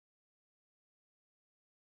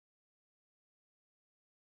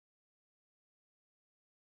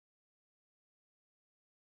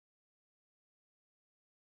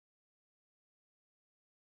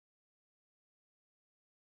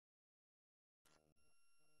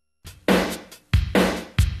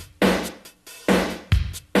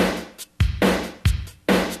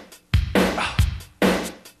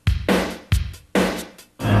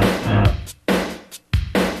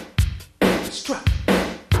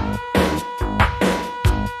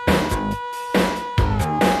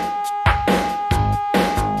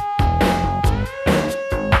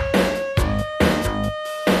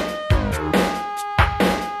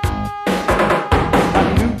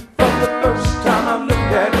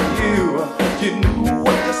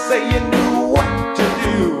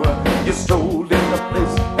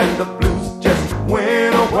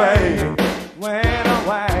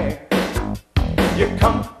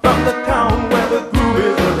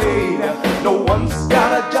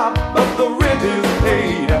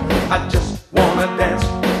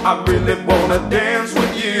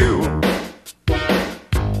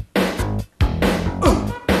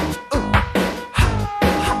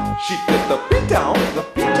She did the beat down,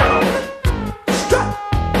 strut.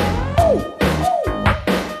 Ooh, ooh,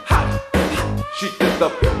 hot, hot. She did the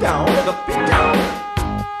beat down,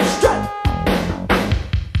 strut.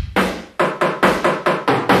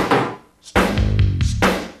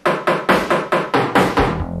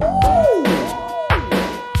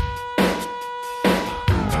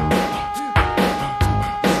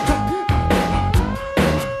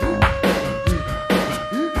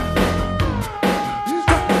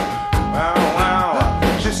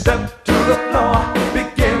 Stepped to the floor,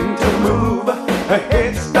 began to move. Her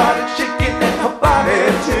head started shaking and her body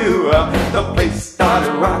too. The place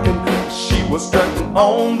started rocking. She was strutting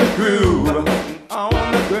on the groove.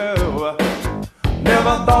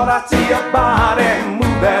 Never thought I'd see her body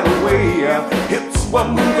move that way. Hips were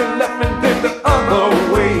moving left and then the other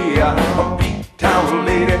way. A beat-town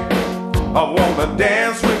lady, I wanna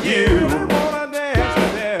dance with you.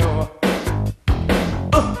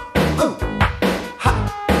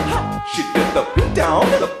 She did the beat down,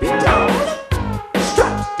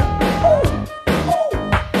 strut. Ooh, ooh,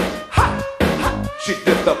 hot, hot. She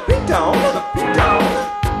did the beat down,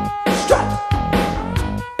 strut.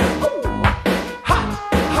 Ooh, hot,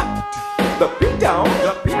 hot. The beat down,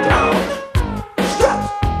 strut.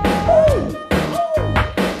 Ooh, ooh,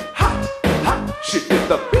 hot, hot. She did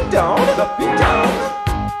the beat down, strut.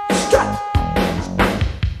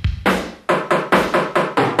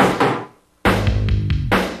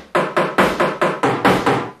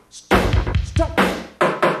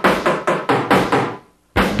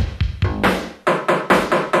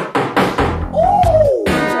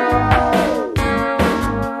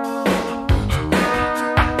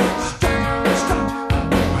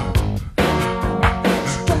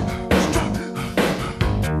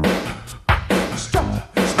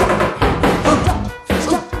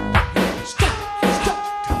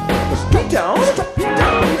 Down,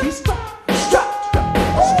 baby, strut, strut,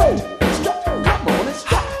 strut, strut. Come on, it's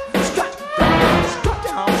hot, strut, strut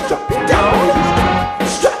down, strut down,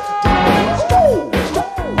 strut, oh, strut,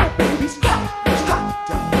 baby, strut, strut,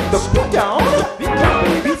 the beat down,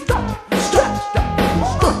 baby, strut, strut,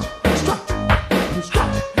 strut, strut,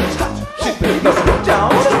 strut. She did the beat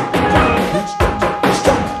down, strut.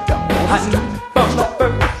 I knew from the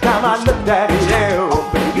first time I looked at you,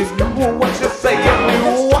 baby, you knew what to say and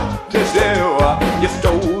knew what to do. You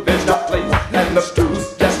stole in the place and the blues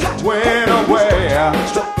just went away.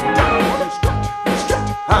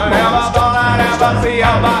 I never thought I'd ever see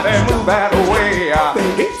your body move that way.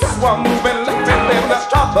 Hips were moving left and then the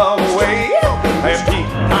other way. And deep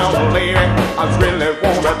down, lady, I really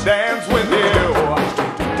wanna dance with